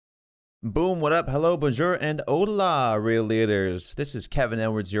Boom, what up? Hello, bonjour, and hola, real leaders. This is Kevin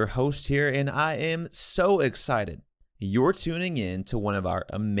Edwards, your host here, and I am so excited. You're tuning in to one of our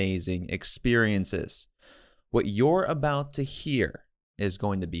amazing experiences. What you're about to hear is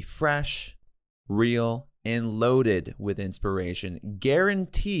going to be fresh, real, and loaded with inspiration,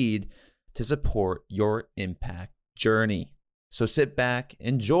 guaranteed to support your impact journey. So sit back,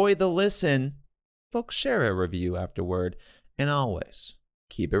 enjoy the listen, folks, share a review afterward, and always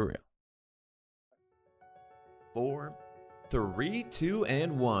keep it real. 4, 3, 2,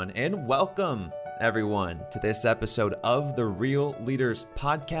 and 1. And welcome, everyone, to this episode of the Real Leaders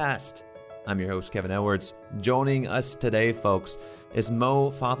Podcast. I'm your host, Kevin Edwards. Joining us today, folks, is Mo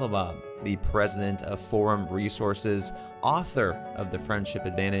Fathalab, the president of Forum Resources, author of The Friendship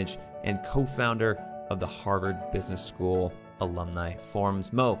Advantage, and co-founder of the Harvard Business School Alumni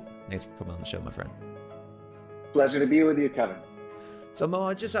Forums. Mo, thanks for coming on the show, my friend. Pleasure to be with you, Kevin. So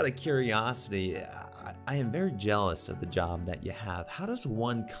Mo, just out of curiosity, I am very jealous of the job that you have. How does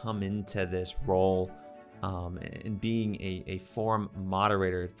one come into this role and being a forum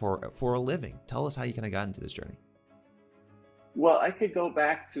moderator for a living? Tell us how you kind of got into this journey. Well, I could go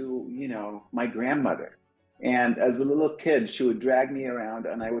back to, my grandmother. And as a little kid, she would drag me around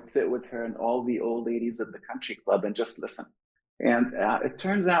and I would sit with her and all the old ladies at the country club and just listen. And it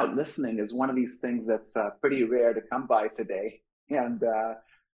turns out listening is one of these things that's pretty rare to come by today. And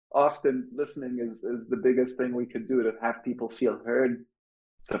often listening is the biggest thing we could do to have people feel heard,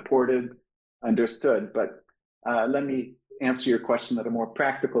 supported, understood. But let me answer your question at a more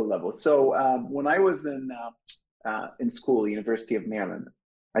practical level. So when I was in school, University of Maryland,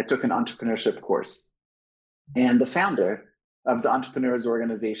 I took an entrepreneurship course. And the founder of the Entrepreneurs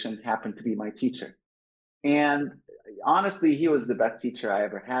Organization happened to be my teacher. And honestly, he was the best teacher I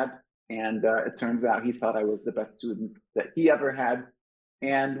ever had. And it turns out he thought I was the best student that he ever had.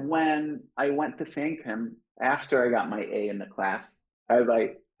 And when I went to thank him after I got my A in the class, as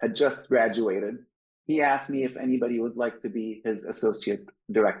I had just graduated, he asked me if anybody would like to be his associate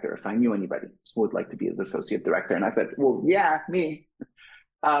director, if I knew anybody who would like to be his associate director. And I said, well, yeah, me.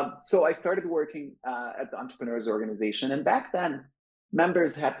 So I started working at the Entrepreneurs Organization. And back then,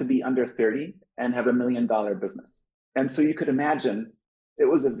 members had to be under 30 and have $1 million business. And so you could imagine it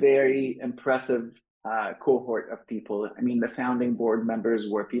was a very impressive cohort of people. I mean, the founding board members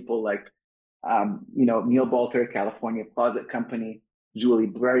were people like, Neil Balter, California Closet Company, Julie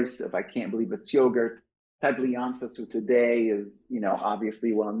Bryce, if I can't believe it's yogurt, Ted Leonsis, who today is,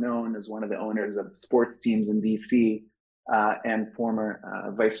 obviously well known as one of the owners of sports teams in DC and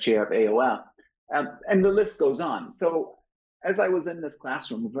former vice chair of AOL. And the list goes on. So as I was in this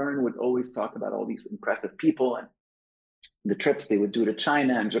classroom, Vern would always talk about all these impressive people and the trips they would do to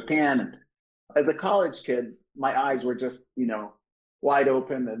China and Japan. And as a college kid, my eyes were just, wide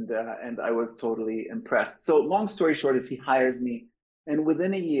open, and I was totally impressed. So long story short is he hires me, and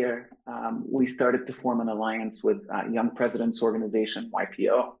within a year, we started to form an alliance with Young Presidents Organization,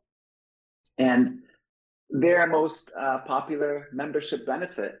 YPO. And their most popular membership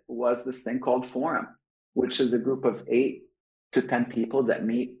benefit was this thing called Forum, which is a group of 8 to 10 people that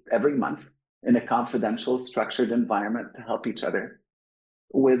meet every month in a confidential, structured environment to help each other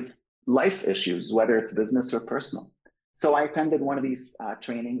with life issues, whether it's business or personal. So I attended one of these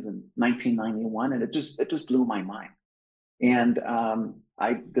trainings in 1991, and it just blew my mind. And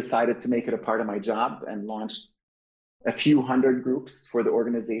I decided to make it a part of my job and launched a few hundred groups for the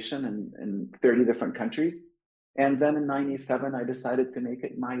organization in 30 different countries. And then in 97, I decided to make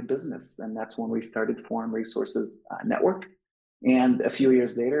it my business. And that's when we started Forum Resources Network. And a few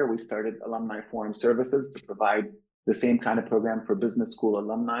years later, we started Alumni Forum Services to provide the same kind of program for business school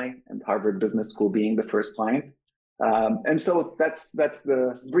alumni, and Harvard Business School being the first client. And so that's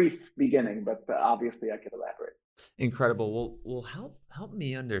the brief beginning, but obviously I could elaborate. Incredible. Well, help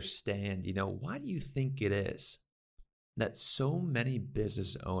me understand, why do you think it is that so many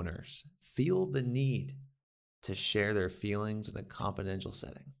business owners feel the need to share their feelings in a confidential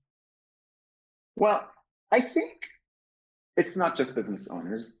setting? Well, I think it's not just business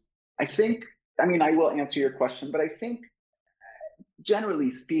owners. I will answer your question, but I think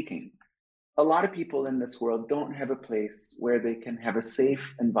generally speaking, a lot of people in this world don't have a place where they can have a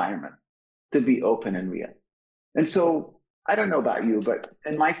safe environment to be open and real. And so I don't know about you, but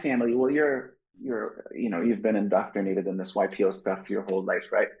in my family, well, you've been indoctrinated in this YPO stuff your whole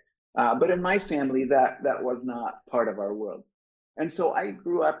life, right? But in my family, that was not part of our world. And so I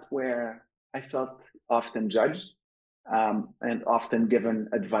grew up where I felt often judged and often given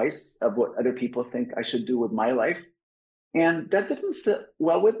advice of what other people think I should do with my life. And that didn't sit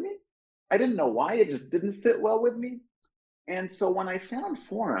well with me. I didn't know why, it just didn't sit well with me. And so when I found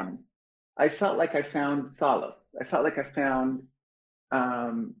Forum, I felt like I found solace. I felt like I found,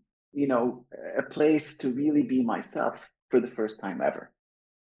 um, a place to really be myself for the first time ever.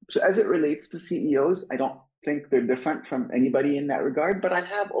 So as it relates to CEOs, I don't think they're different from anybody in that regard, but I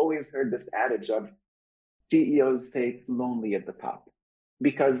have always heard this adage of CEOs say it's lonely at the top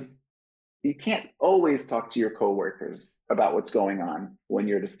because you can't always talk to your coworkers about what's going on when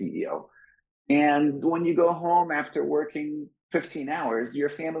you're the CEO. And when you go home after working 15 hours, your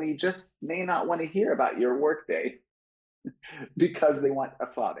family just may not want to hear about your workday because they want a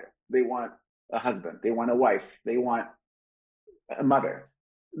father, they want a husband, they want a wife, they want a mother.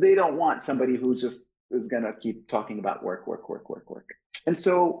 They don't want somebody who just is going to keep talking about work, work, work, work, work. And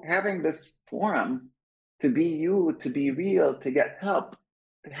so having this forum to be you, to be real, to get help,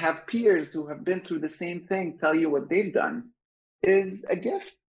 to have peers who have been through the same thing tell you what they've done is a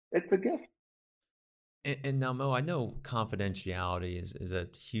gift. It's a gift. And now, Mo, I know confidentiality is a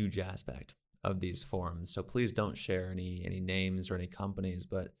huge aspect of these forums, so please don't share any names or any companies.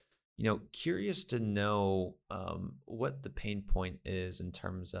 But curious to know what the pain point is in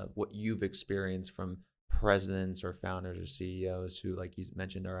terms of what you've experienced from presidents or founders or CEOs who, like you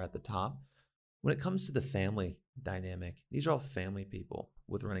mentioned, are at the top. When it comes to the family dynamic, these are all family people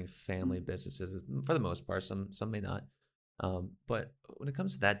with running family businesses for the most part. Some may not. But when it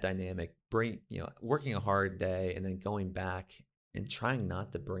comes to that dynamic, working a hard day and then going back and trying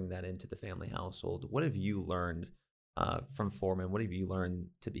not to bring that into the family household, what have you learned from Foreman? What have you learned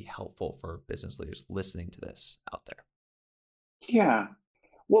to be helpful for business leaders listening to this out there? Yeah.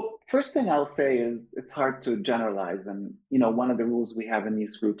 Well, first thing I'll say is it's hard to generalize. And, one of the rules we have in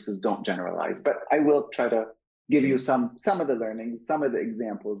these groups is don't generalize, but I will try to give you some of the learnings, some of the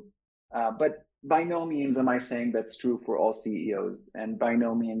examples. But by no means am I saying that's true for all CEOs. And by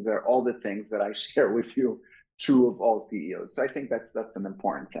no means are all the things that I share with you true of all CEOs. So I think that's an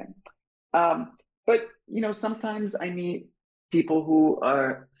important thing. But, sometimes I meet people who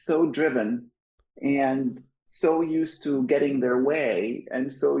are so driven and so used to getting their way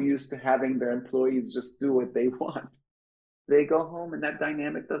and so used to having their employees just do what they want. They go home and that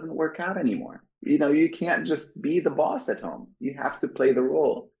dynamic doesn't work out anymore. You can't just be the boss at home. You have to play the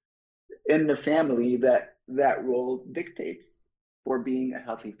role in the family that role dictates for being a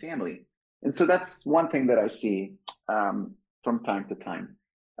healthy family. And so that's one thing that I see from time to time.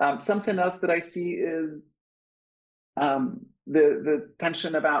 Something else that I see is the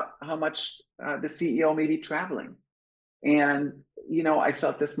tension about how much the CEO may be traveling. And, I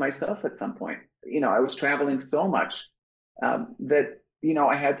felt this myself at some point. I was traveling so much that,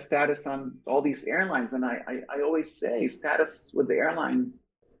 I had status on all these airlines. And I always say status with the airlines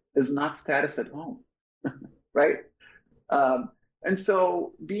is not status at home, right? And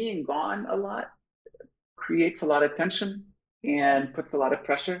so being gone a lot creates a lot of tension and puts a lot of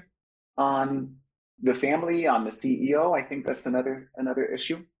pressure on the family, on the CEO. I think that's another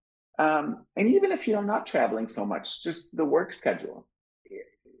issue. And even if you're not traveling so much, just the work schedule.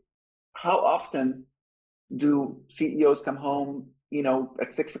 How often do CEOs come home,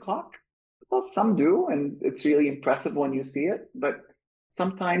 at 6 o'clock? Well, some do, and it's really impressive when you see it. But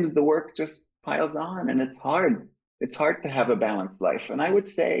sometimes the work just piles on, and it's hard. It's hard to have a balanced life. And I would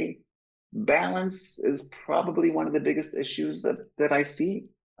say balance is probably one of the biggest issues that I see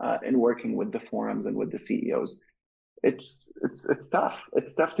in working with the forums and with the CEOs. It's tough.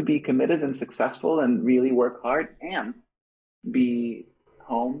 It's tough to be committed and successful and really work hard and be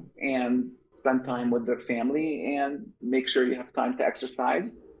home and spend time with the family and make sure you have time to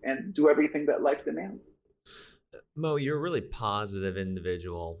exercise and do everything that life demands. Mo, you're a really positive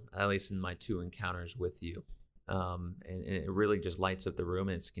individual, at least in my two encounters with you. And it really just lights up the room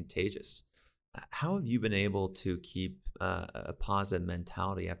and it's contagious. How have you been able to keep a positive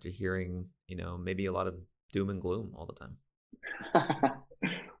mentality after hearing, maybe a lot of doom and gloom all the time?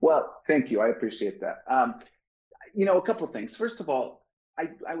 Well, thank you. I appreciate that. A couple of things. First of all,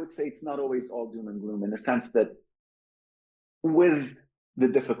 I would say it's not always all doom and gloom in the sense that with the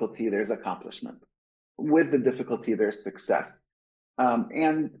difficulty, there's accomplishment. With the difficulty, there's success.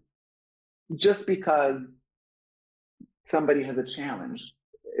 And just because somebody has a challenge,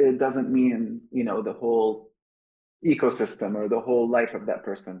 it doesn't mean, the whole ecosystem or the whole life of that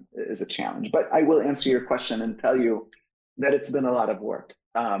person is a challenge. But I will answer your question and tell you that it's been a lot of work.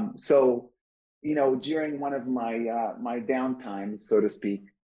 So, during one of my downtimes, so to speak,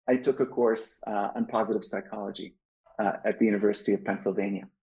 I took a course on positive psychology at the University of Pennsylvania,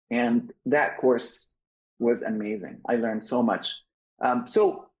 and that course was amazing. I learned so much.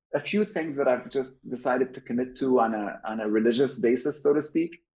 So a few things that I've just decided to commit to on a religious basis, so to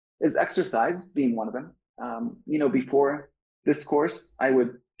speak, is exercise being one of them. Before this course, I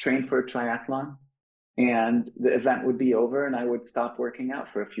would train for a triathlon, and the event would be over and I would stop working out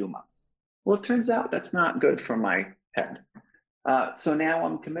for a few months. Well, it turns out that's not good for my head. So now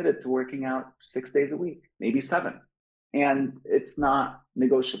I'm committed to working out 6 days a week, maybe 7. And it's not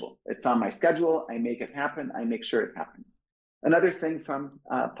negotiable. It's on my schedule. I make it happen. I make sure it happens. Another thing from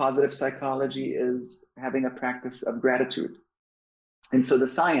positive psychology is having a practice of gratitude. And so the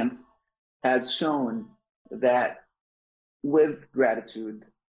science has shown that with gratitude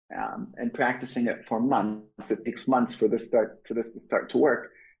and practicing it for months, it takes months for this to start to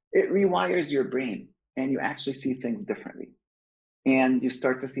work, it rewires your brain and you actually see things differently. And you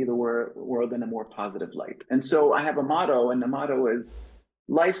start to see the world in a more positive light. And so I have a motto, and the motto is,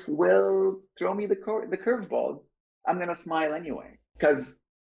 life will throw me the curveballs. I'm going to smile anyway. Because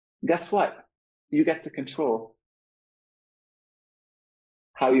guess what? You get to control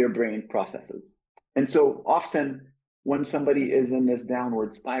how your brain processes. And so often when somebody is in this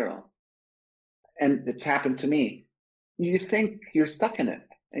downward spiral, and it's happened to me, you think you're stuck in it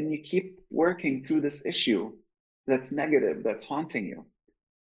and you keep working through this issue that's negative, that's haunting you.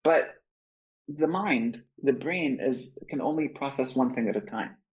 But the mind, the brain can only process one thing at a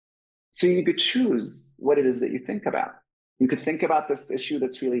time. So you could choose what it is that you think about. You could think about this issue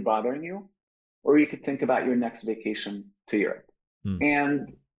that's really bothering you, or you could think about your next vacation to Europe.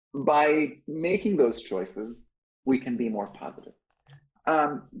 And by making those choices, we can be more positive.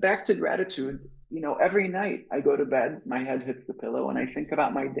 Back to gratitude, every night I go to bed, my head hits the pillow and I think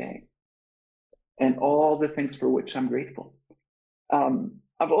about my day and all the things for which I'm grateful.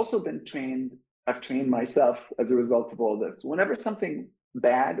 I've also I've trained myself as a result of all this. Whenever something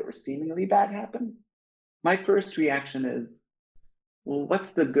bad or seemingly bad happens, my first reaction is, well,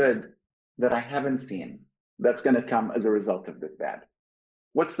 what's the good that I haven't seen that's going to come as a result of this bad?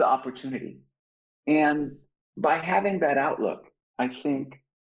 What's the opportunity? And by having that outlook, I think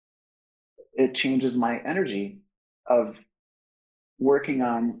it changes my energy of working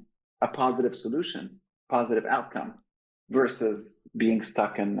on a positive solution, positive outcome, versus being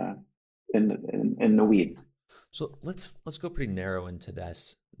stuck in the weeds. So let's go pretty narrow into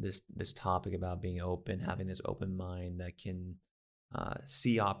this topic about being open, having this open mind that can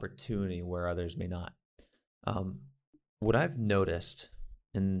see opportunity where others may not. What I've noticed,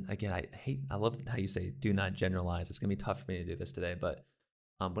 and again, I love how you say do not generalize. It's gonna be tough for me to do this today, but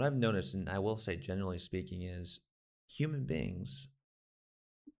what I've noticed, and I will say generally speaking, is human beings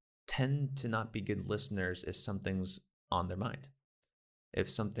tend to not be good listeners if something's on their mind. If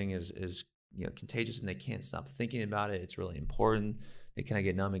something is contagious and they can't stop thinking about it, it's really important. They kind of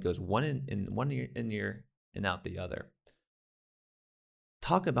get numb. It goes one ear and out the other.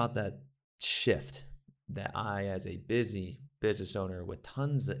 Talk about that shift that I, as a busy business owner with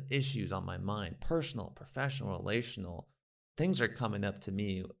tons of issues on my mind, personal, professional, relational, things are coming up to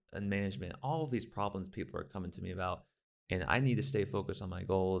me in management. All of these problems people are coming to me about, and I need to stay focused on my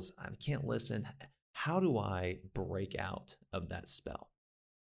goals. I can't listen. How do I break out of that spell?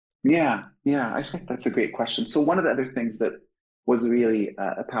 Yeah, I think that's a great question. So one of the other things that was really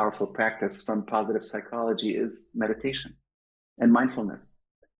a powerful practice from positive psychology is meditation and mindfulness.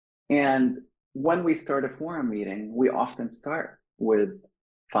 And when we start a forum meeting, we often start with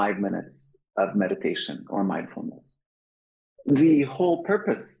 5 minutes of meditation or mindfulness. The whole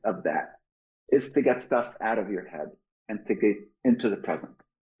purpose of that is to get stuff out of your head and to get into the present,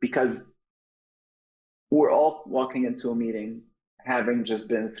 because we're all walking into a meeting having just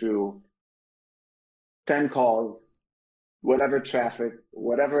been through 10 calls, whatever traffic,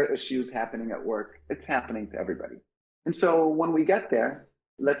 whatever issues happening at work, it's happening to everybody. And so when we get there,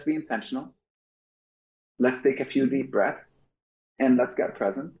 let's be intentional. Let's take a few deep breaths and let's get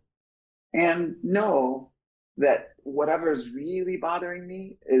present and know that whatever is really bothering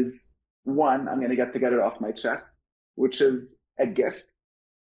me is, one, I'm going to get it off my chest, which is a gift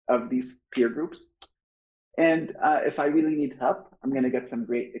of these peer groups. And if I really need help, I'm going to get some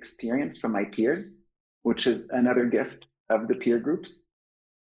great experience from my peers, which is another gift of the peer groups.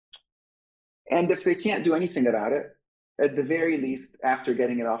 And if they can't do anything about it, at the very least, after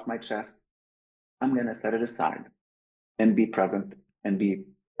getting it off my chest, I'm going to set it aside and be present and be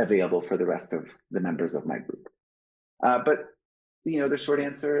available for the rest of the members of my group. But the short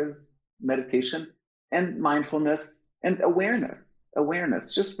answer is meditation and mindfulness and awareness,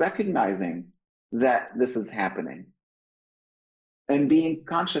 just recognizing that this is happening and being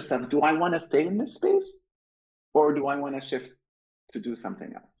conscious of, do I want to stay in this space, or do I want to shift to do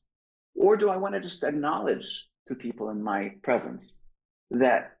something else? Or do I want to just acknowledge to people in my presence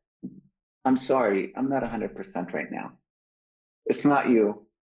that I'm sorry, I'm not 100% right now. It's not you.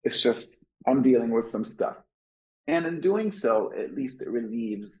 It's just I'm dealing with some stuff. And in doing so, at least it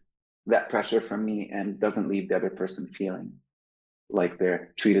relieves that pressure from me and doesn't leave the other person feeling like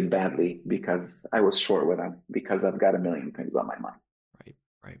they're treated badly because I was short with them, because I've got a million things on my mind. Right,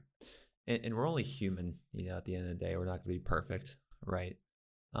 right. And we're only human, at the end of the day. We're not going to be perfect, right?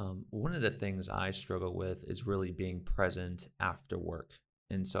 One of the things I struggle with is really being present after work.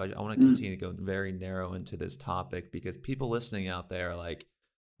 And so I want to Mm, continue to go very narrow into this topic because people listening out there are like,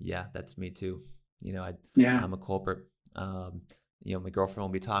 yeah, that's me too. yeah. I'm a culprit. Um, my girlfriend will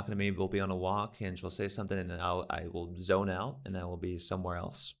be talking to me, we'll be on a walk and she'll say something and then I will zone out and I will be somewhere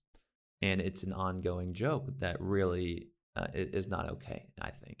else. And it's an ongoing joke that really is not okay,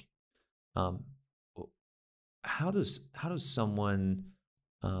 I think. Um, how does someone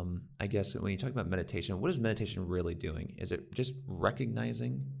I guess when you talk about meditation, what is meditation really doing? Is it just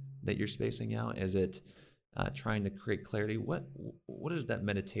recognizing that you're spacing out? Is it trying to create clarity? What does that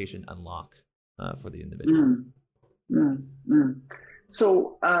meditation unlock for the individual? Mm, mm, mm.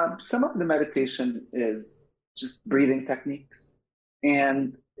 So some of the meditation is just breathing techniques.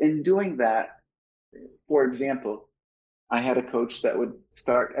 And in doing that, for example, I had a coach that would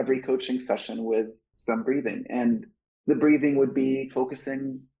start every coaching session with some breathing, and the breathing would be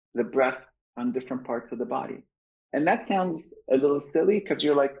focusing the breath on different parts of the body. And that sounds a little silly because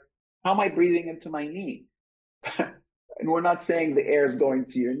you're like, how am I breathing into my knee? And we're not saying the air is going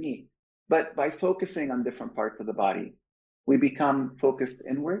to your knee, but by focusing on different parts of the body, we become focused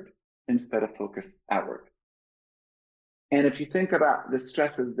inward instead of focused outward. And if you think about the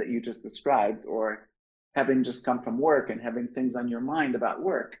stresses that you just described, or having just come from work and having things on your mind about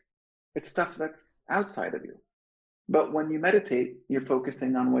work, it's stuff that's outside of you. But when you meditate, you're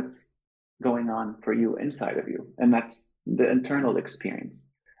focusing on what's going on for you inside of you, and that's the internal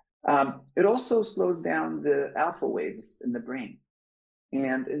experience. It also slows down the alpha waves in the brain.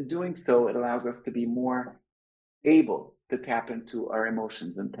 And in doing so, it allows us to be more able to tap into our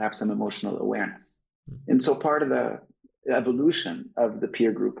emotions and to have some emotional awareness. And so part of the evolution of the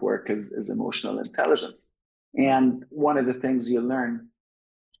peer group work is emotional intelligence. And one of the things you learn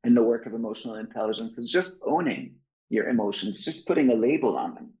in the work of emotional intelligence is just owning your emotions, just putting a label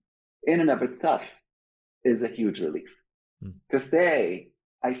on them in and of itself is a huge relief. Mm. To say,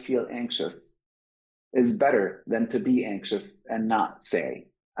 I feel anxious is better than to be anxious and not say,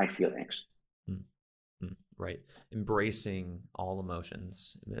 I feel anxious. Mm. Mm. Right. Embracing all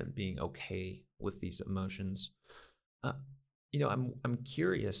emotions, being okay with these emotions. Uh, I'm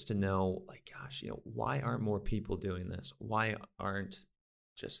curious to know, like, gosh, why aren't more people doing this? Why are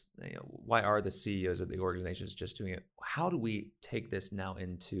the CEOs of the organizations just doing it? How do we take this now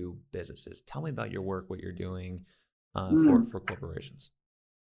into businesses? Tell me about your work, what you're doing for Mm. corporations.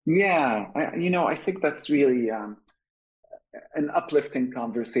 Yeah, I think that's really an uplifting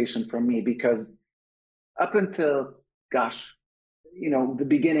conversation for me because up until, gosh, the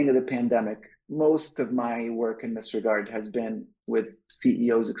beginning of the pandemic, most of my work in this regard has been with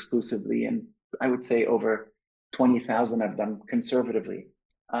CEOs exclusively, and I would say over 20,000 of them conservatively.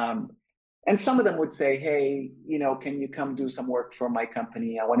 Um, and some of them would say, hey, can you come do some work for my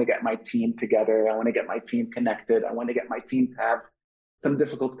company? I want to get my team together. I want to get my team connected. I want to get my team to have some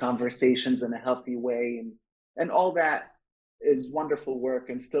difficult conversations in a healthy way. And all that is wonderful work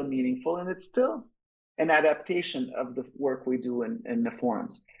and still meaningful. And it's still an adaptation of the work we do in the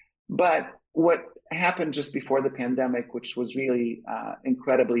forums. But what happened just before the pandemic, which was really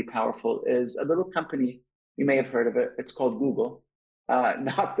incredibly powerful, is a little company, you may have heard of it, it's called Google,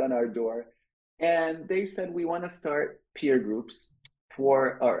 knocked on our door. And they said, we want to start peer groups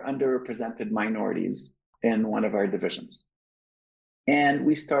for our underrepresented minorities in one of our divisions. And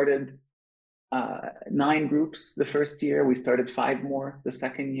we started 9 groups the first year. We started 5 more the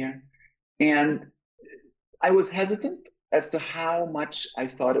second year. And I was hesitant as to how much I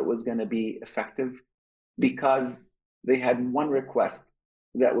thought it was going to be effective because they had one request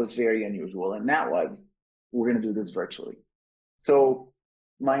that was very unusual, and that was, we're going to do this virtually. So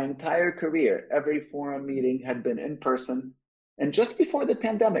my entire career, every forum meeting had been in person. And just before the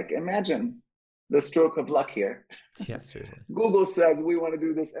pandemic, imagine the stroke of luck here. Yeah, seriously. Google says we want to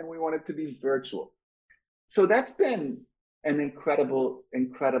do this and we want it to be virtual. So that's been an incredible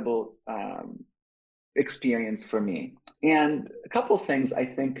experience for me. And a couple of things I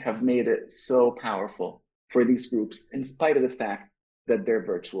think have made it so powerful for these groups, in spite of the fact that they're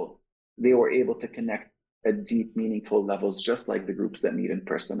virtual. They were able to connect at deep, meaningful levels, just like the groups that meet in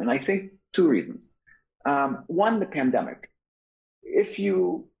person. And I think 2 reasons. One, the pandemic. If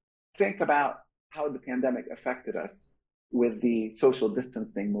you think about how the pandemic affected us with the social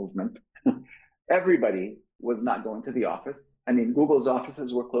distancing movement, everybody was not going to the office. I mean, Google's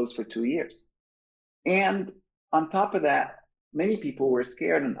offices were closed for 2 years. And on top of that, many people were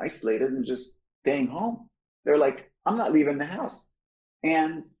scared and isolated and just staying home. They're like, I'm not leaving the house.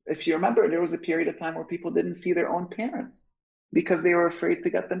 And if you remember, there was a period of time where people didn't see their own parents because they were afraid to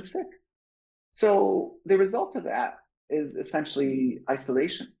get them sick. So the result of that is essentially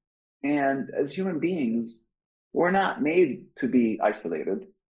isolation. And as human beings, we're not made to be isolated.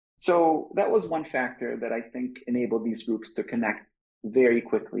 So that was one factor that I think enabled these groups to connect very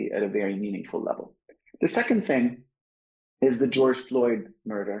quickly at a very meaningful level. The second thing is the George Floyd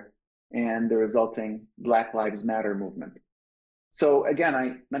murder and the resulting Black Lives Matter movement. So again,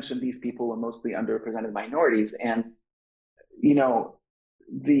 I mentioned these people were mostly underrepresented minorities, and you know,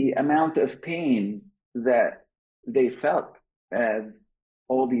 the amount of pain that they felt as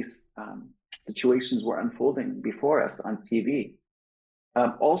all these situations were unfolding before us on TV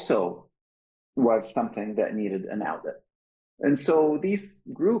also was something that needed an outlet. And so these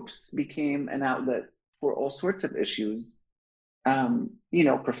groups became an outlet for all sorts of issues,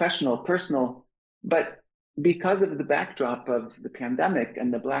 professional, personal, but because of the backdrop of the pandemic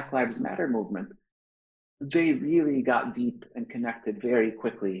and the Black Lives Matter movement, they really got deep and connected very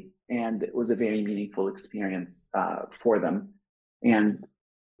quickly. And it was a very meaningful experience for them. And,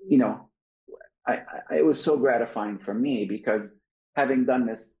 you know, it was so gratifying for me because having done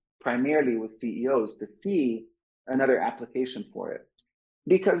this primarily with CEOs to see another application for it.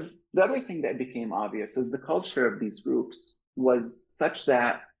 Because the other thing that became obvious is the culture of these groups was such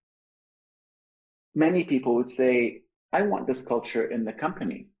that many people would say, I want this culture in the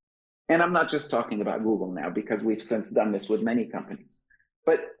company. And I'm not just talking about Google now, because we've since done this with many companies.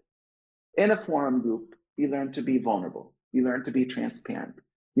 But in a forum group, you learn to be vulnerable. You learn to be transparent.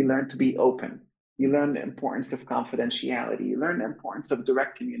 You learn to be open. You learn the importance of confidentiality. You learn the importance of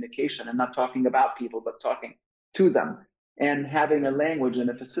direct communication and not talking about people, but talking to them and having a language and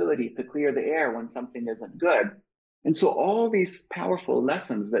a facility to clear the air when something isn't good. And so all these powerful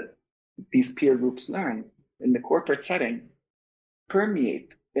lessons that these peer groups learn in the corporate setting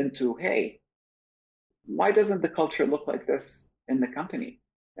permeate into, hey, why doesn't the culture look like this in the company?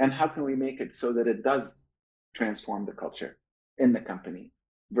 And how can we make it so that it does transform the culture in the company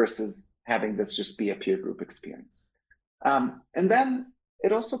versus having this just be a peer group experience? And then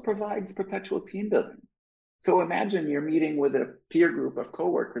it also provides perpetual team building. So imagine you're meeting with a peer group of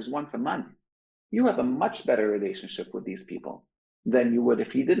coworkers once a month. You have a much better relationship with these people than you would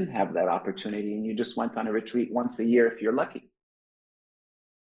if you didn't have that opportunity and you just went on a retreat once a year if you're lucky.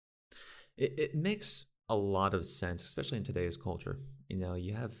 It makes a lot of sense, especially in today's culture.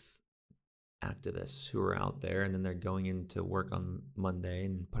 You have activists who are out there and then they're going into work on Monday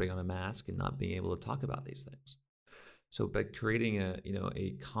and putting on a mask and not being able to talk about these things. So by creating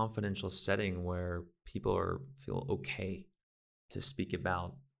a confidential setting where people feel okay to speak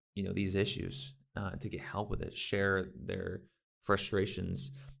about these issues, to get help with it, share their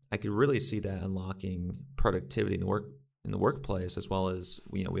frustrations, I could really see that unlocking productivity in the workplace, as well as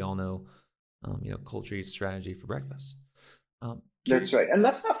we all know, culture eats strategy for breakfast. That's right. And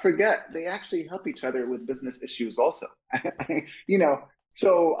let's not forget, they actually help each other with business issues also.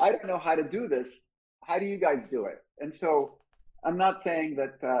 So I don't know how to do this. How do you guys do it? And so I'm not saying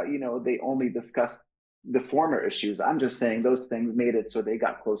that, they only discussed the former issues. I'm just saying those things made it so they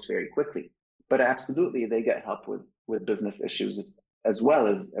got close very quickly. But absolutely, they get help with business issues as well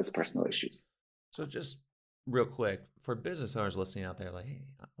as personal issues. So just real quick, for business owners listening out there, like, hey,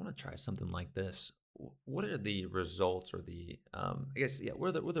 I want to try something like this. What are the results, or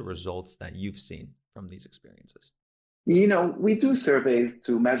what are the results that you've seen from these experiences? We do surveys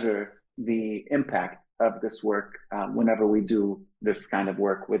to measure the impact of this work whenever we do this kind of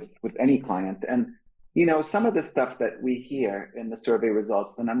work with any client. And, some of the stuff that we hear in the survey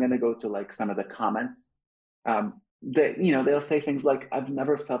results, and I'm going to go to like some of the comments, that, they'll say things like, I've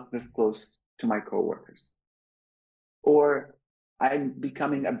never felt this close to my coworkers, or I'm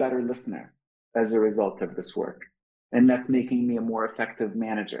becoming a better listener as a result of this work. And that's making me a more effective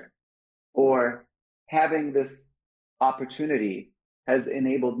manager. Or having this opportunity has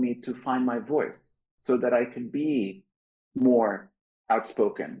enabled me to find my voice so that I can be more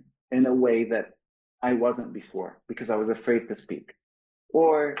outspoken in a way that I wasn't before because I was afraid to speak.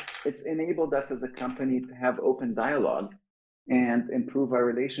 Or it's enabled us as a company to have open dialogue and improve our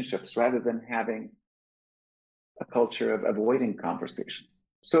relationships rather than having a culture of avoiding conversations.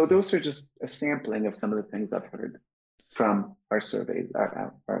 So those are just a sampling of some of the things I've heard from our surveys.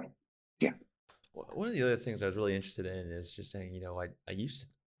 Yeah. One of the other things I was really interested in is just saying, I used to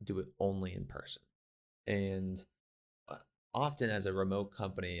do it only in person. And often as a remote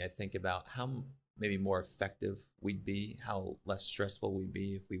company, I think about how maybe more effective we'd be, how less stressful we'd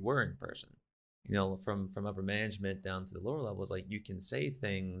be if we were in person. from upper management down to the lower levels, like you can say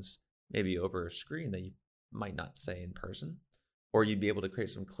things maybe over a screen that you might not say in person, or you'd be able to create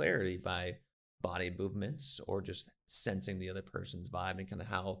some clarity by body movements or just sensing the other person's vibe and kind of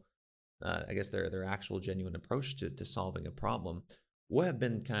how I guess their actual genuine approach to solving a problem. What have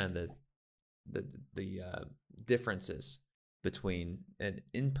been kind of the differences between an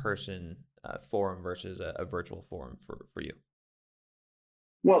in-person forum versus a virtual forum for you?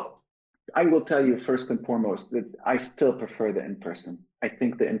 Well, I will tell you first and foremost that I still prefer the in-person. I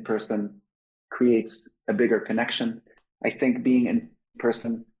think the in-person creates a bigger connection. I think being in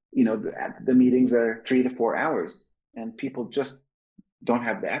person, the meetings are 3 to 4 hours, and people just don't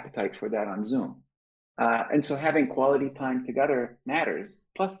have the appetite for that on Zoom. And so having quality time together matters.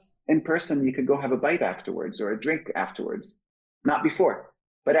 Plus, in person, you could go have a bite afterwards or a drink afterwards, not before,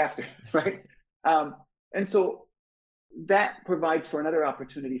 but after, right? And so that provides for another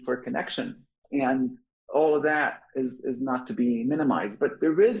opportunity for connection. And all of that is not to be minimized, but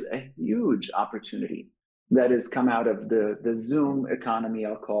there is a huge opportunity that has come out of the Zoom economy,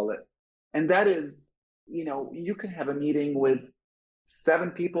 I'll call it. And that is, you can have a meeting with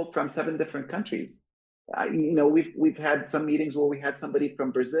 7 people from 7 different countries. We've had some meetings where we had somebody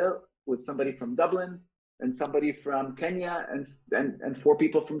from Brazil with somebody from Dublin and somebody from Kenya and 4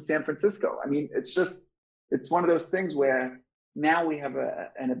 people from San Francisco. I mean, it's one of those things where now we have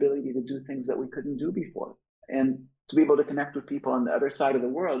an ability to do things that we couldn't do before, and to be able to connect with people on the other side of the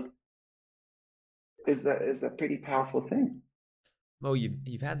world is a pretty powerful thing. Mo,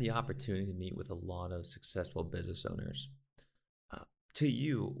 you've had the opportunity to meet with a lot of successful business owners. To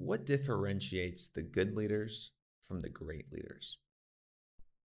you, what differentiates the good leaders from the great leaders?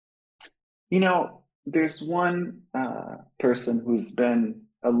 There's one person who's been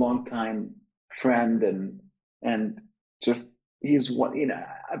a long time friend and just he's one.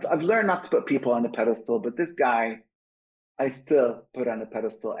 I've learned not to put people on the pedestal, but this guy I still put on the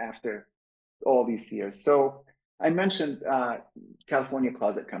pedestal after all these years. So I mentioned California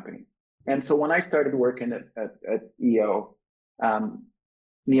Closet Company, and so when I started working at EO,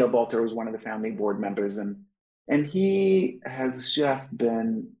 Neil Balter was one of the founding board members, and he has just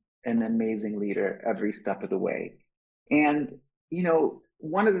been an amazing leader every step of the way. And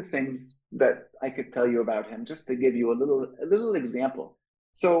one of the things that I could tell you about him, just to give you a little example.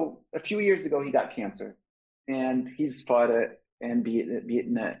 So a few years ago, he got cancer, and he's fought it and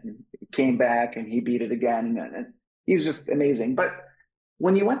beaten it, and came back, and he beat it again, and he's just amazing. But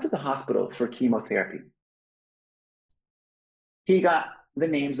when he went to the hospital for chemotherapy, he got the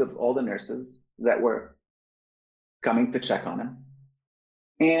names of all the nurses that were coming to check on him.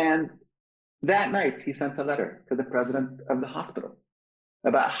 And that night, he sent a letter to the president of the hospital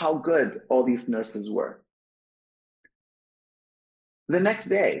about how good all these nurses were. The next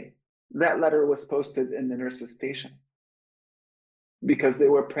day, that letter was posted in the nurses' station because they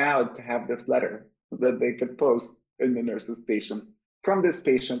were proud to have this letter that they could post in the nurses' station from this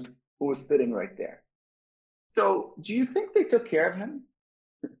patient who was sitting right there. So do you think they took care of him?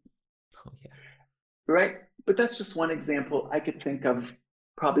 Oh, yeah. Right? But that's just one example. I could think of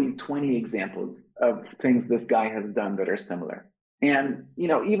probably 20 examples of things this guy has done that are similar. And,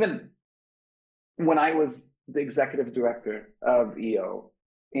 even when I was the executive director of EO,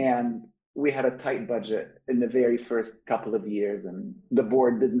 and we had a tight budget in the very first couple of years, and the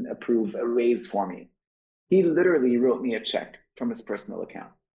board didn't approve a raise for me, he literally wrote me a check from his personal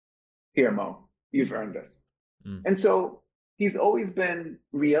account. Here, Mo, you've earned this. And so he's always been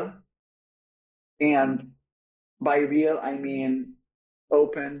real. And by real, I mean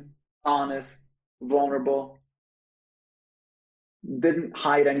open, honest, vulnerable, didn't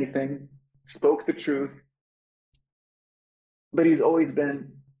hide anything, spoke the truth. But he's always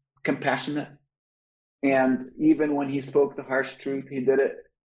been compassionate. And even when he spoke the harsh truth, he did it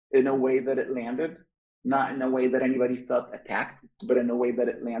in a way that it landed, not in a way that anybody felt attacked, but in a way that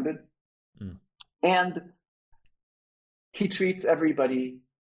it landed. And he treats everybody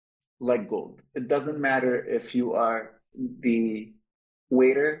like gold. It doesn't matter if you are the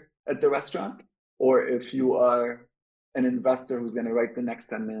waiter at the restaurant or if you are an investor who's going to write the next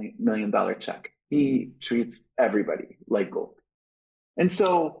 $10 million check. He treats everybody like gold. And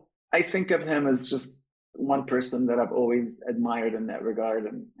so I think of him as just one person that I've always admired in that regard.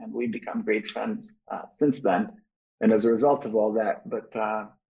 And we've become great friends since then. And as a result of all that, but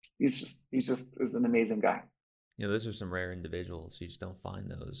he's just is an amazing guy. Those are some rare individuals. You just don't find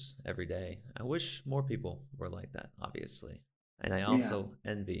those every day. I wish more people were like that, obviously. And I also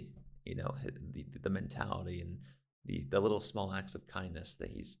envy, the mentality and the little small acts of kindness that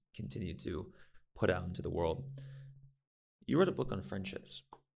he's continued to put out into the world. You wrote a book on friendships.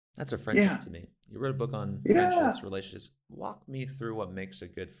 That's a friendship Yeah, to me. You wrote a book on yeah. friendships, relationships. Walk me through what makes a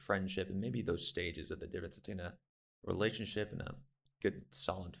good friendship and maybe those stages of the difference between a relationship and a good,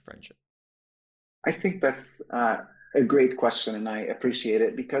 solid friendship. I think that's a great question, and I appreciate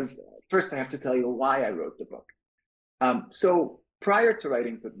it because first I have to tell you why I wrote the book. So prior to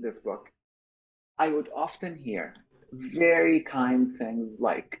writing this book, I would often hear very kind things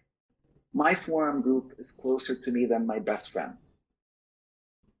like, my forum group is closer to me than my best friends.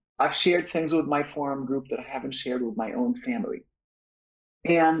 I've shared things with my forum group that I haven't shared with my own family.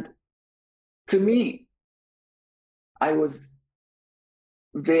 And to me, I was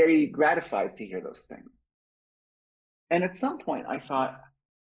very gratified to hear those things. And at some point, I thought,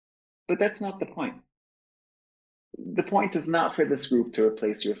 but that's not the point. The point is not for this group to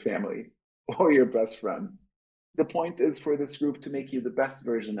replace your family or your best friends. The point is for this group to make you the best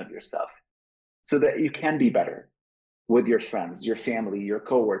version of yourself so that you can be better with your friends, your family, your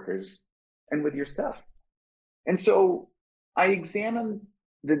coworkers, and with yourself. And so I examined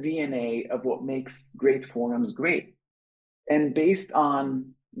the DNA of what makes great forums great. And based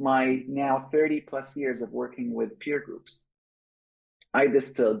on my now 30 plus years of working with peer groups, I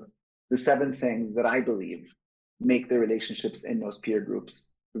distilled the 7 things that I believe make the relationships in those peer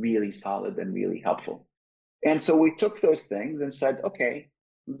groups really solid and really helpful. And so we took those things and said, okay,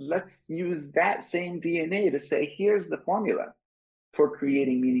 let's use that same DNA to say, here's the formula for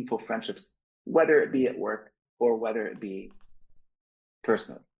creating meaningful friendships, whether it be at work or whether it be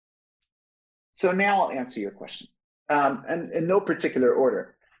personally. So now I'll answer your question, and in no particular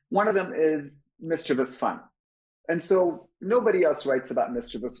order. One of them is mischievous fun. And so nobody else writes about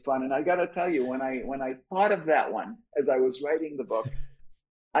mischievous fun. And I got to tell you, when I thought of that one as I was writing the book,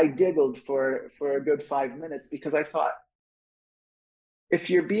 I giggled for a good 5 minutes because I thought, if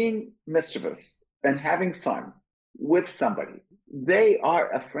you're being mischievous and having fun with somebody, they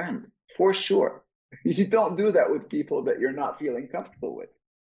are a friend for sure. You don't do that with people that you're not feeling comfortable with.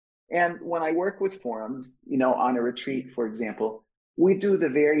 And when I work with forums, on a retreat, for example, we do the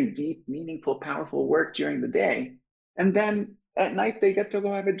very deep, meaningful, powerful work during the day. And then at night, they get to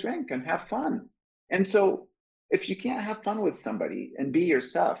go have a drink and have fun. And so if you can't have fun with somebody and be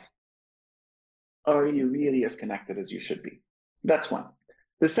yourself, are you really as connected as you should be? So that's one.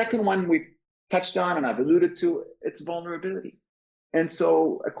 The second one we've touched on and I've alluded to, it's vulnerability. And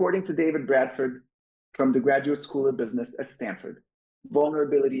so according to David Bradford from the Graduate School of Business at Stanford,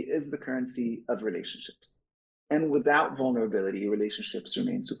 vulnerability is the currency of relationships. And without vulnerability, relationships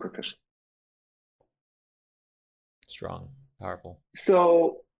remain superficial. Strong, powerful.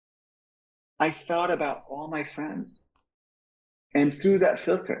 So I thought about all my friends, and through that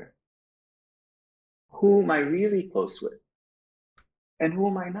filter, who am I really close with and who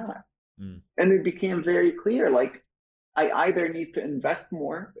am I not? And it became very clear, like, I either need to invest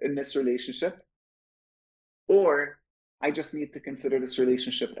more in this relationship, or I just need to consider this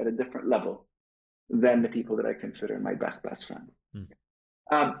relationship at a different level than the people that I consider my best friends.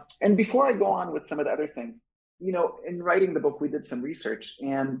 And before I go on with some of the other things, in writing the book, we did some research,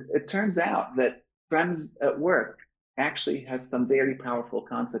 and it turns out that friends at work actually has some very powerful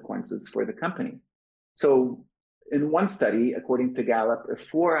consequences for the company. So in one study, according to Gallup, if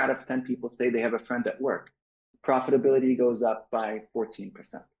 4 out of 10 people say they have a friend at work, profitability goes up by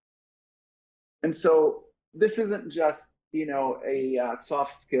 14%. And so this isn't just, a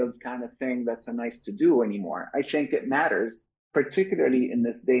soft skills kind of thing that's a nice to do anymore. I think it matters, particularly in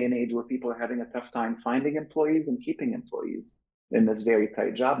this day and age where people are having a tough time finding employees and keeping employees in this very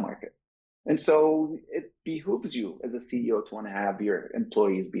tight job market. And so it behooves you as a CEO to want to have your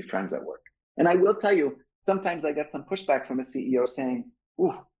employees be friends at work. And I will tell you, sometimes I get some pushback from a CEO saying,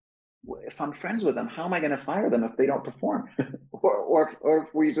 ooh, if I'm friends with them, how am I going to fire them if they don't perform? or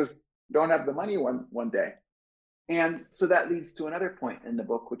if we just don't have the money one day. And so that leads to another point in the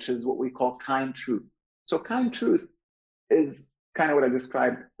book, which is what we call kind truth. So kind truth is kind of what I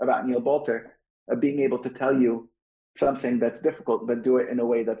described about Neil Bolter, of being able to tell you something that's difficult, but do it in a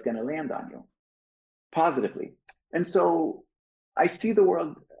way that's going to land on you positively. And so I see the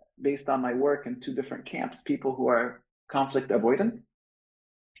world based on my work in 2 different camps: people who are conflict avoidant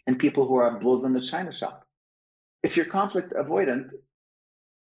and people who are bulls in the china shop. If you're conflict avoidant,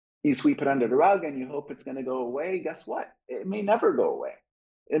 you sweep it under the rug and you hope it's going to go away. Guess what? It may never go away.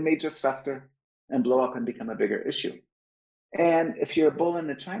 It may just fester and blow up and become a bigger issue. And if you're a bull in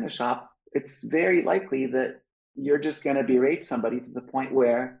the china shop, it's very likely that you're just going to berate somebody to the point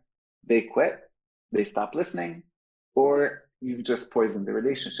where they quit, they stop listening, or you've just poisoned the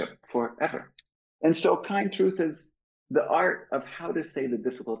relationship forever. And so kind truth is the art of how to say the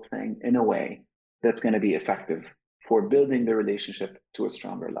difficult thing in a way that's going to be effective for building the relationship to a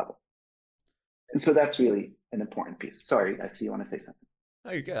stronger level. And so that's really an important piece. Sorry, I see you want to say something.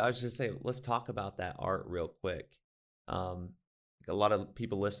 Oh, you're good. I was just saying, let's talk about that art real quick. Um, a lot of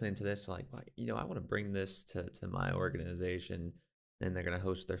people listening to this are like, well, I want to bring this to my organization. And they're going to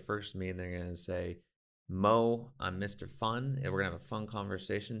host their first meeting. They're going to say, Mo, I'm Mr. Fun, and we're going to have a fun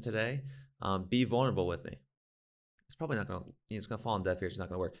conversation today. Be vulnerable with me. It's probably not going to, it's going to fall on deaf ears. It's not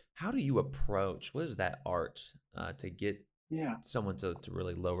going to work. How do you approach, what is that art to get someone to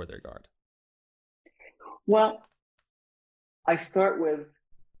really lower their guard? Well, I start with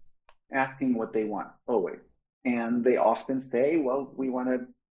asking what they want, always. And they often say, well, we want to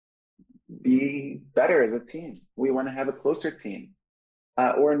be better as a team. We want to have a closer team.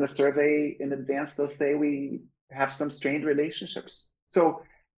 Or in the survey in advance, they'll say we have some strained relationships. So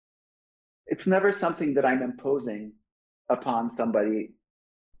it's never something that I'm imposing upon somebody.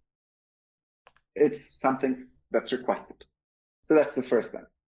 It's something that's requested. So that's the first thing.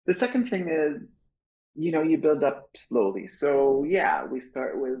 The second thing is, you build up slowly. So yeah, we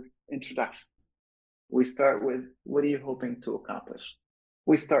start with introductions. We start with, what are you hoping to accomplish?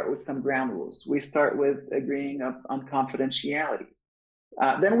 We start with some ground rules. We start with agreeing on confidentiality.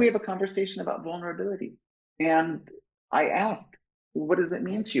 Then we have a conversation about vulnerability. And I ask, what does it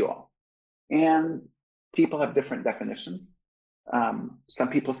mean to you all? And people have different definitions. Some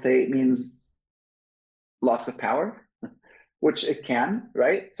people say it means loss of power, which it can,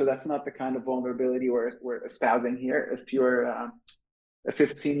 right? So that's not the kind of vulnerability we're espousing here. If you're a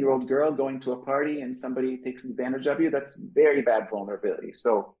 15-year-old girl going to a party and somebody takes advantage of you, that's very bad vulnerability.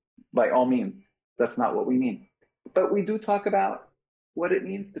 So by all means, that's not what we mean. But we do talk about what it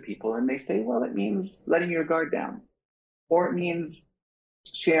means to people. And they say, well, it means letting your guard down, or it means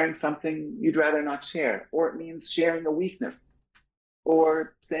sharing something you'd rather not share, or it means sharing a weakness,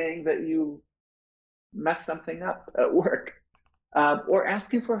 or saying that you mess something up at work, or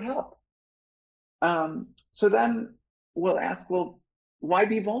asking for help. So then we'll ask, well, why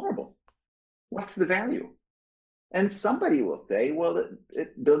be vulnerable? What's the value? And somebody will say, well,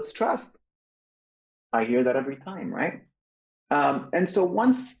 it builds trust. I hear that every time, right? And so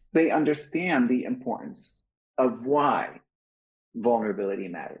once they understand the importance of why vulnerability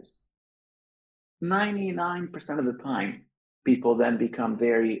matters, 99% of the time, people then become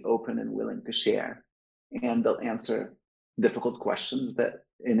very open and willing to share. And they'll answer difficult questions that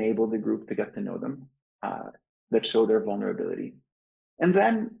enable the group to get to know them, that show their vulnerability.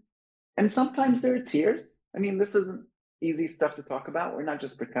 And sometimes there are tears. I mean, this isn't easy stuff to talk about. We're not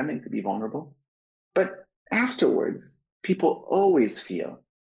just pretending to be vulnerable. But afterwards, people always feel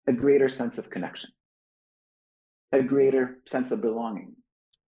a greater sense of connection, a greater sense of belonging.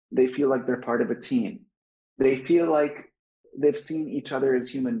 They feel like they're part of a team. They feel like they've seen each other as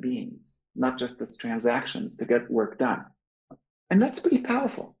human beings, not just as transactions to get work done. And that's pretty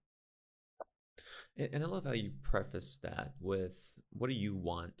powerful. And I love how you preface that with, what do you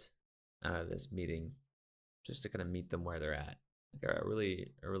want out of this meeting? Just to kind of meet them where they're at. Like, I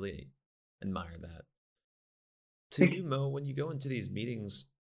really admire that. To you, Mo, when you go into these meetings,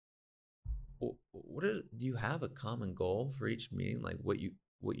 do you have a common goal for each meeting? Like what you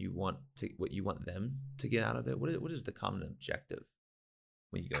want them to get out of it? What is the common objective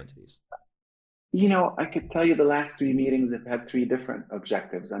when you go into these? I could tell you the last 3 meetings have had 3 different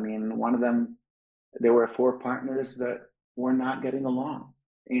objectives. I mean, one of them, there were 4 partners that were not getting along.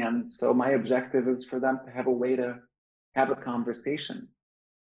 And so my objective is for them to have a way to have a conversation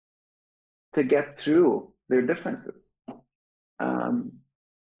to get through their differences.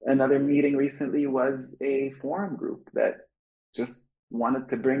 Another meeting recently was a forum group that just wanted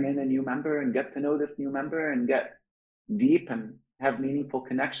to bring in a new member and get to know this new member and get deep and have meaningful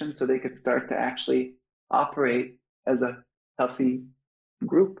connections so they could start to actually operate as a healthy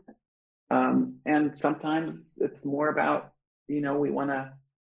group. And sometimes it's more about, we want to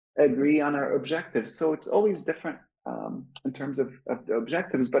agree on our objectives. So it's always different in terms of the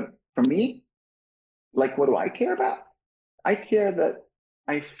objectives. But for me, like, what do I care about? I care that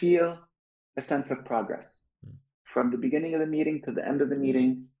I feel a sense of progress. From the beginning of the meeting to the end of the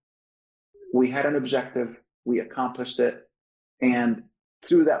meeting, we had an objective, we accomplished it, and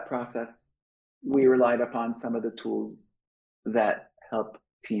through that process, we relied upon some of the tools that help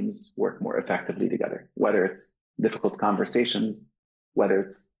teams work more effectively together, whether it's difficult conversations, whether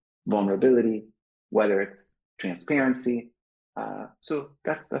it's vulnerability, whether it's transparency. So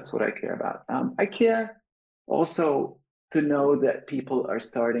that's what I care about. I care also to know that people are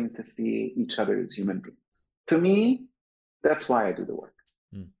starting to see each other as human beings. To me, that's why I do the work.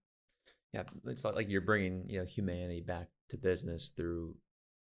 Yeah, it's like you're bringing humanity back to business through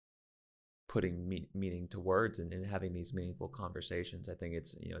putting meaning to words and having these meaningful conversations. I think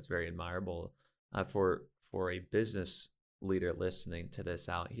it's, it's very admirable for a business leader listening to this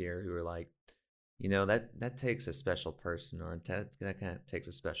out here who are like, that takes a special person, or that kind of takes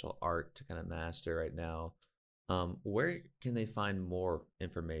a special art to kind of master right now. Where can they find more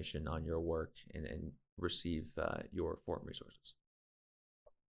information on your work and receive your forum resources?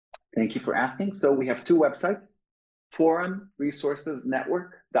 Thank you for asking. So we have two websites,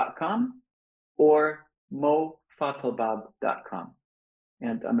 forumresourcesnetwork.com or mofatalbab.com.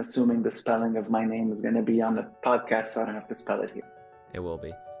 And I'm assuming the spelling of my name is going to be on the podcast, so I don't have to spell it here. It will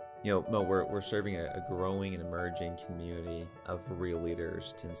be. Mo, we're serving a growing and emerging community of real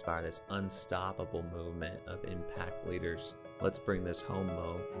leaders to inspire this unstoppable movement of impact leaders. Let's bring this home,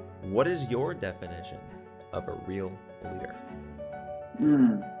 Mo. What is your definition of a real leader?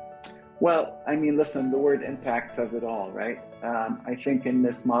 Well, I mean, listen, the word impact says it all, right? I think in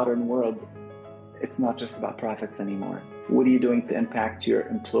this modern world, it's not just about profits anymore. What are you doing to impact your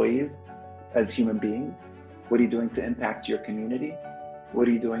employees as human beings? What are you doing to impact your community? What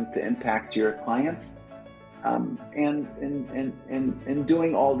are you doing to impact your clients? And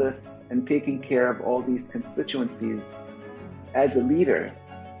doing all this and taking care of all these constituencies, as a leader,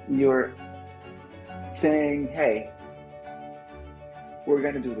 you're saying, hey, we're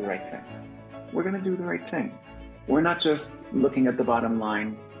going to do the right thing. We're going to do the right thing. We're not just looking at the bottom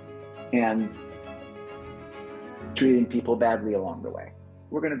line and treating people badly along the way.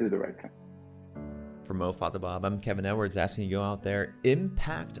 We're going to do the right thing. For Mo Fatalbab, I'm Kevin Edwards, asking you to go out there,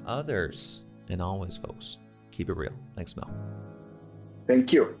 impact others, and always, folks, keep it real. Thanks, Mo.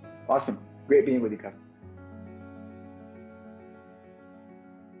 Thank you. Awesome. Great being with you, Kevin.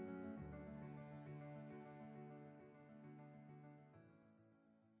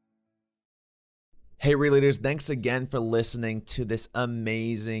 Hey, Real Leaders, thanks again for listening to this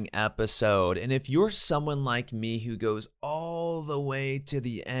amazing episode. And if you're someone like me who goes all the way to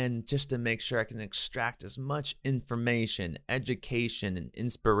the end just to make sure I can extract as much information, education, and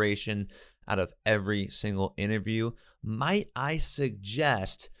inspiration out of every single interview, might I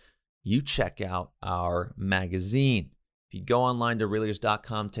suggest you check out our magazine. If you go online to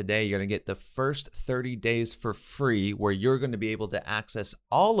realleaders.com today, you're going to get the first 30 days for free, where you're going to be able to access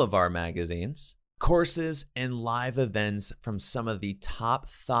all of our magazines, courses, and live events from some of the top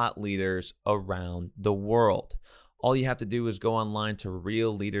thought leaders around the world. All you have to do is go online to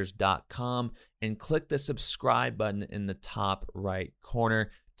realleaders.com and click the subscribe button in the top right corner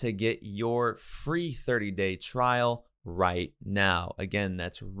to get your free 30-day trial right now. Again,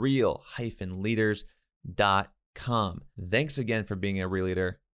 that's real-leaders.com. Thanks again for being a real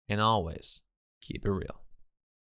leader, and always keep it real.